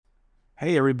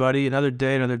Hey, everybody, another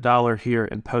day, another dollar here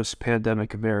in post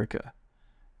pandemic America.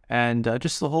 And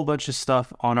just a whole bunch of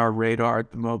stuff on our radar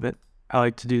at the moment. I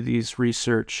like to do these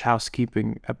research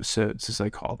housekeeping episodes, as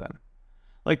I call them.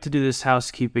 I like to do this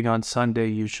housekeeping on Sunday,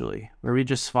 usually, where we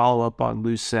just follow up on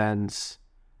loose ends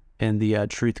in the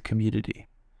truth community.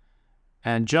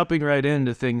 And jumping right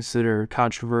into things that are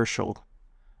controversial.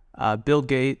 Bill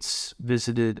Gates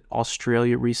visited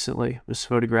Australia recently, was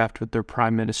photographed with their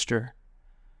prime minister.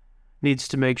 Needs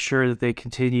to make sure that they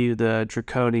continue the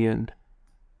draconian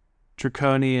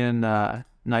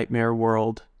nightmare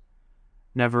world,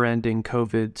 never-ending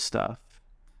COVID stuff.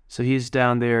 So he's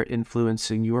down there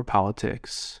influencing your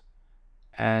politics.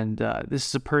 And this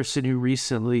is a person who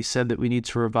recently said that we need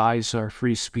to revise our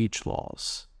free speech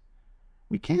laws.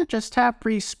 We can't just have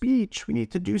free speech. We need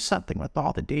to do something with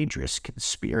all the dangerous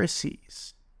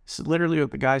conspiracies. This is literally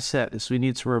what the guy said, is we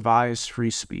need to revise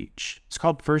free speech. It's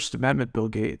called First Amendment, Bill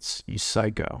Gates, you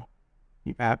psycho.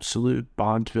 You absolute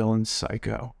Bond villain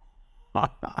psycho.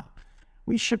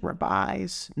 We should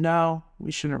revise. No,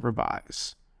 we shouldn't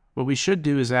revise. What we should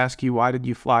do is ask you, why did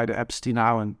you fly to Epstein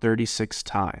Island 36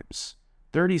 times?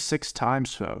 36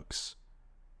 times, folks.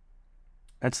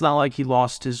 It's not like he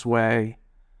lost his way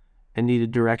and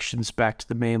needed directions back to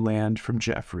the mainland from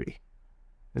Jeffrey.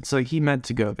 It's like he meant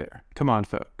to go there. Come on,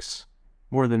 folks.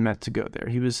 More than meant to go there.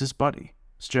 He was his buddy.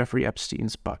 It's Jeffrey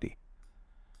Epstein's buddy.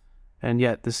 And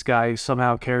yet this guy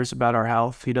somehow cares about our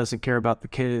health. He doesn't care about the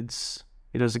kids.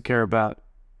 He doesn't care about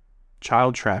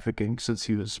child trafficking, since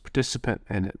he was a participant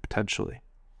in it, potentially.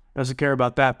 Doesn't care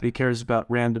about that, but he cares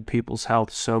about random people's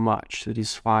health so much that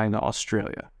he's flying to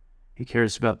Australia. He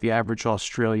cares about the average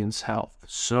Australian's health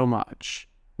so much.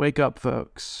 Wake up,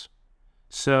 folks.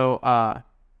 So,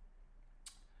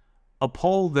 a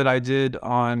poll that I did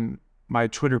on my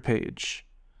Twitter page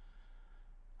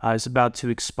is about to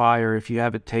expire. If you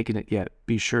haven't taken it yet,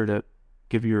 be sure to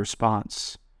give your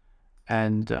response.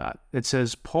 And it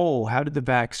says, poll, how did the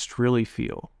vaxxed really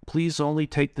feel? Please only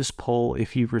take this poll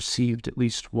if you've received at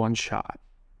least one shot.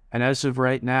 And as of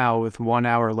right now, with 1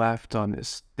 hour left on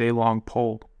this day-long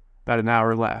poll, about an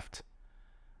hour left,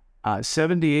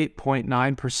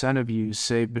 78.9% of you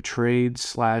say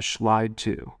betrayed/lied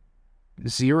to.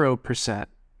 0%.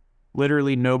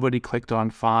 Literally nobody clicked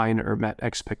on fine or met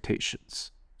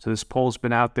expectations. So this poll's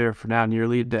been out there for now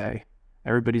nearly a day.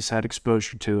 Everybody's had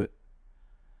exposure to it.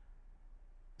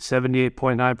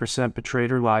 78.9%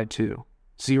 betrayed or lied to.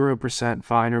 0%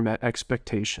 fine or met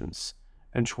expectations.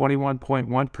 And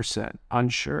 21.1%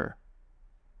 unsure.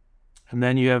 And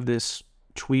then you have this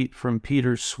tweet from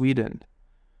Peter Sweden,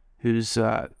 who's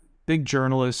a big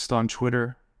journalist on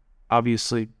Twitter,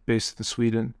 obviously based in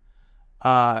Sweden. He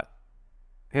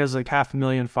has like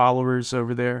 500,000 followers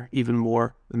over there, even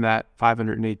more than that,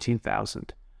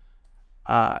 518,000.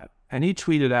 And he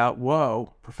tweeted out,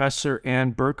 whoa, Professor Anne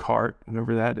Burkhardt,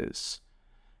 whoever that is,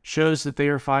 shows that they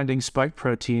are finding spike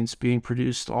proteins being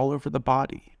produced all over the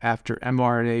body after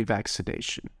mRNA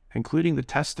vaccination, including the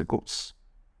testicles.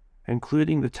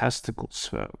 Including the testicles,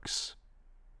 folks.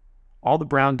 All the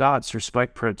brown dots are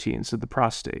spike proteins of the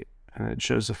prostate, and it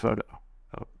shows a photo,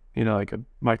 like a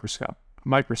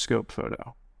microscope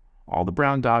photo. All the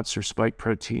brown dots are spike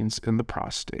proteins in the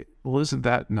prostate. Well, isn't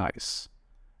that nice?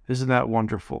 Isn't that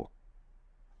wonderful?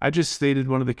 I just stated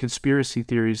one of the conspiracy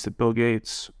theories that Bill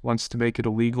Gates wants to make it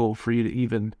illegal for you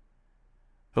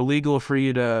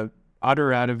to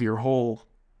utter out of your hole,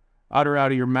 utter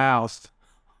out of your mouth.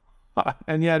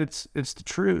 And yet it's the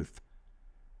truth.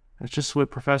 It's just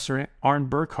what Professor Arne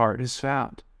Burkhardt has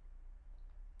found.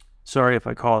 Sorry if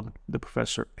I called the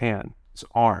Professor Anne. It's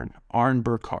Arne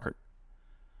Burkhardt.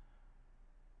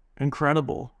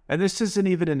 Incredible. And this isn't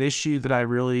even an issue that I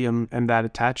really am that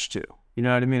attached to. You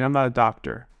know what I mean? I'm not a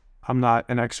doctor. I'm not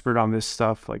an expert on this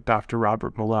stuff like Dr.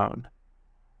 Robert Malone.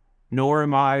 Nor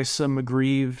am I some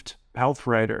aggrieved health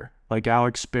writer like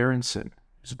Alex Berenson,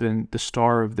 who's been the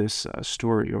star of this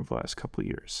story over the last couple of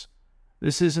years.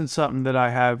 This isn't something that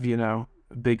I have, a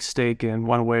big stake in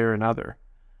one way or another.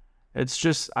 It's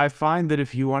just, I find that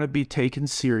if you want to be taken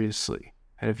seriously,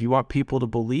 and if you want people to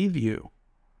believe you,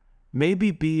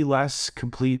 maybe be less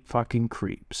complete fucking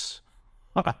creeps.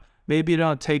 Maybe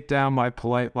don't take down my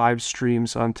polite live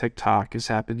streams on TikTok, as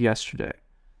happened yesterday,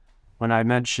 when I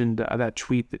mentioned that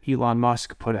tweet that Elon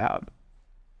Musk put out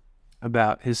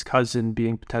about his cousin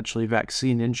being potentially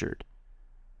vaccine injured,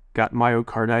 got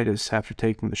myocarditis after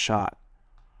taking the shot.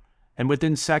 And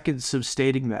within seconds of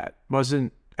stating that,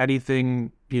 wasn't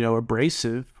anything,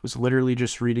 abrasive, was literally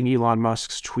just reading Elon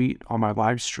Musk's tweet on my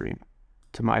live stream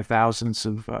to my thousands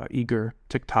of eager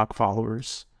TikTok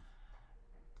followers.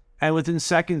 And within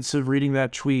seconds of reading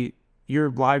that tweet, your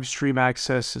live stream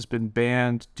access has been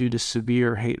banned due to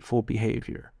severe hateful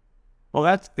behavior. Well,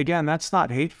 that's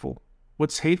not hateful.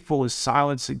 What's hateful is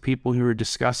silencing people who are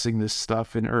discussing this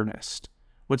stuff in earnest.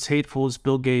 What's hateful is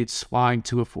Bill Gates flying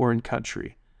to a foreign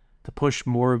country to push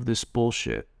more of this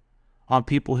bullshit on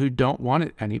people who don't want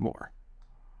it anymore.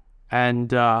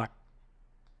 And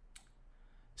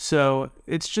so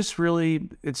it's just really,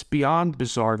 it's beyond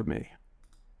bizarre to me.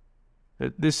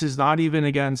 This is not even,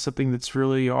 again, something that's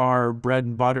really our bread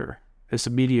and butter as a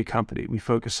media company. We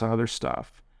focus on other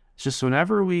stuff. It's just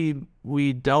whenever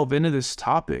we delve into this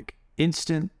topic,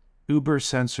 instant uber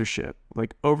censorship,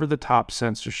 like over-the-top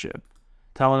censorship,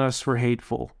 telling us we're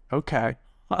hateful. Okay.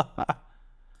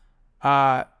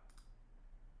 And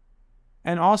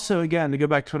also, again, to go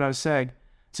back to what I was saying,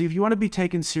 see, if you want to be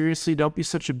taken seriously, don't be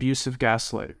such abusive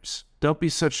gaslighters. Don't be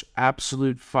such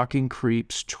absolute fucking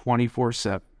creeps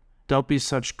 24/7. Don't be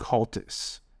such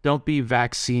cultists. Don't be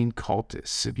vaccine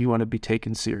cultists if you want to be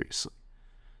taken seriously.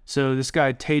 So this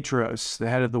guy, Tedros, the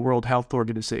head of the World Health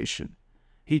Organization,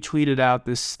 he tweeted out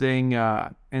this thing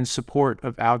in support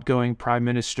of outgoing Prime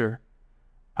Minister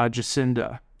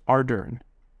Jacinda Ardern,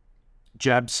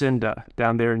 Jacinda,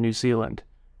 down there in New Zealand,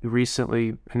 who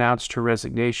recently announced her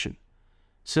resignation.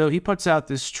 So he puts out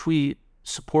this tweet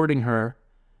supporting her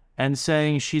and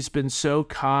saying she's been so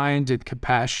kind and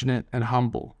compassionate and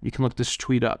humble. You can look this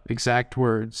tweet up, exact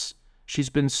words. She's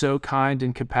been so kind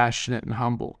and compassionate and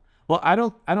humble. Well, I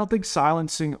don't think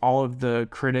silencing all of the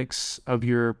critics of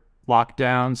your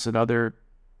lockdowns and other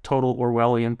total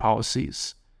Orwellian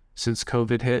policies since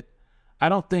COVID hit, I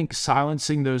don't think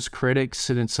silencing those critics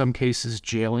and in some cases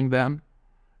jailing them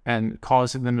and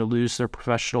causing them to lose their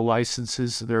professional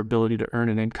licenses and their ability to earn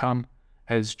an income,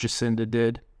 as Jacinda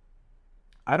did,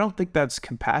 I don't think that's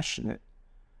compassionate.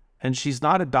 And she's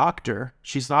not a doctor.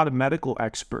 She's not a medical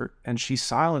expert. And she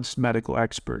silenced medical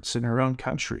experts in her own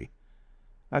country.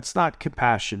 That's not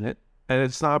compassionate. And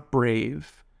it's not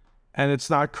brave. And it's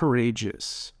not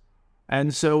courageous.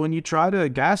 And so when you try to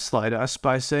gaslight us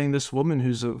by saying this woman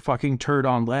who's a fucking turd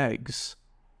on legs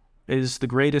is the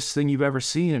greatest thing you've ever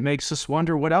seen, it makes us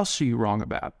wonder, what else are you wrong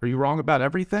about? Are you wrong about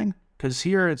everything? Because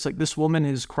here it's like this woman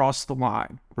has crossed the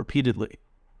line repeatedly.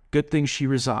 Good thing she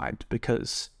resigned,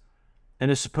 because in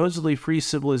a supposedly free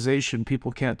civilization,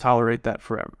 people can't tolerate that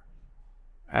forever.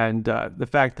 And the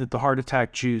fact that the heart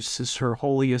attack juice is her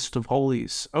holiest of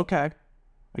holies. Okay.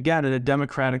 Again, in a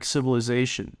democratic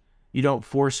civilization, you don't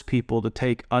force people to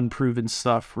take unproven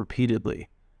stuff repeatedly.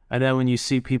 And then when you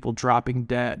see people dropping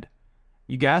dead,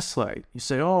 you gaslight. You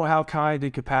say, oh, how kind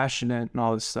and compassionate and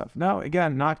all this stuff. No,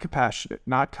 again, not compassionate,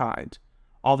 not kind.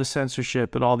 All the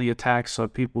censorship and all the attacks on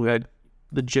people who had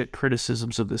legit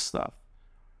criticisms of this stuff.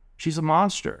 She's a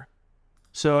monster.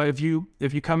 So if you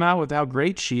come out with how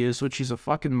great she is, which she's a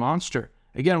fucking monster,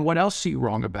 again, what else are you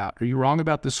wrong about? Are you wrong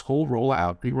about this whole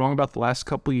rollout? Are you wrong about the last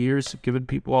couple of years of giving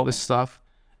people all this stuff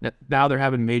that now they're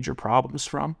having major problems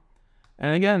from?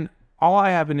 And again, all I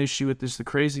have an issue with is the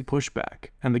crazy pushback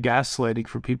and the gaslighting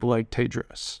for people like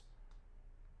Tedros.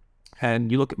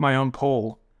 And you look at my own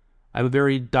poll, I have a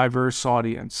very diverse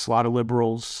audience, a lot of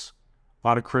liberals, a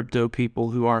lot of crypto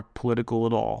people who aren't political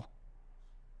at all.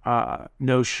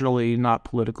 Notionally not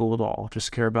political at all,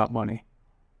 just care about money.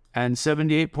 And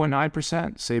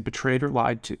 78.9% say betrayed or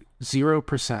lied to.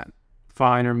 0%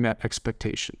 fine or met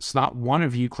expectations. Not one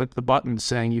of you clicked the button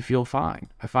saying you feel fine.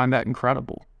 I find that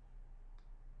incredible.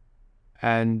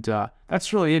 And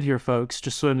that's really it here, folks.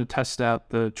 Just wanted to test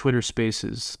out the Twitter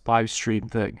Spaces live stream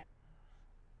thing.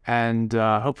 And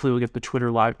hopefully we'll get the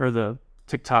Twitter live or the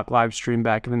TikTok live stream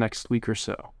back in the next week or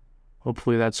so.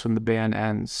 Hopefully that's when the ban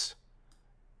ends.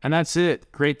 And that's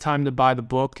it. Great time to buy the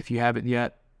book if you haven't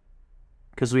yet,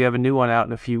 because we have a new one out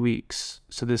in a few weeks.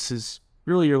 So this is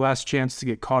really your last chance to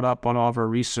get caught up on all of our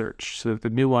research, so that the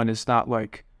new one is not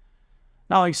like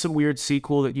some weird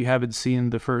sequel that you haven't seen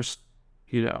the first,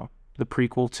 the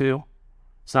prequel to.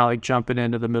 It's not like jumping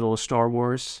into the middle of Star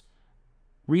Wars.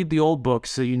 Read the old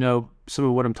books so you know some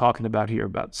of what I'm talking about here,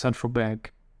 about central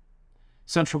bank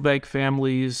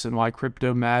families and why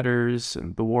crypto matters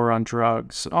and the war on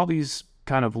drugs and all these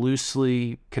kind of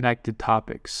loosely connected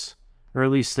topics, or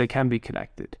at least they can be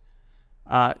connected.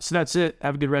 So that's it.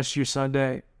 Have a good rest of your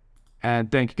Sunday,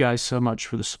 and thank you guys so much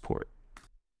for the support.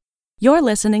 You're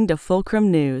listening to Fulcrum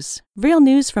News, real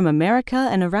news from America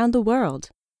and around the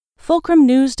world.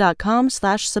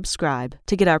 FulcrumNews.com/subscribe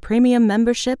to get our premium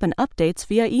membership and updates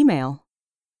via email.